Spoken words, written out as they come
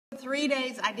3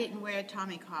 days, I didn't wear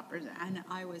Tommie Coppers, and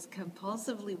I was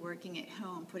compulsively working at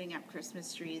home, putting up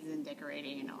Christmas trees and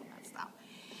decorating and all that stuff.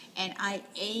 And I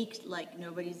ached like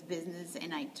nobody's business,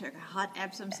 and I took a hot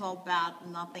Epsom salt bath,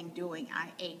 nothing doing.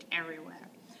 I ached everywhere.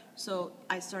 So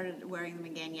I started wearing them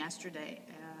again yesterday,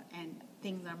 and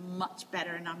things are much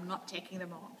better, and I'm not taking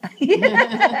them off.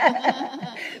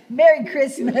 Merry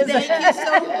Christmas. Thank you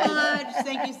so much.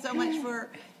 Thank you so much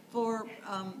for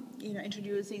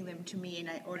introducing them to me, and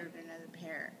I ordered another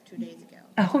pair 2 days ago.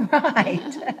 All right.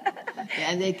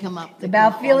 Yeah, they come up. It's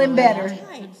about feeling better.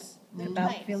 Tights. They're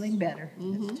About tights. feeling better.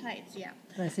 It's tights, yeah.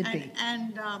 Blessed be.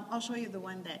 And I'll show you the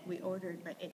one that we ordered, but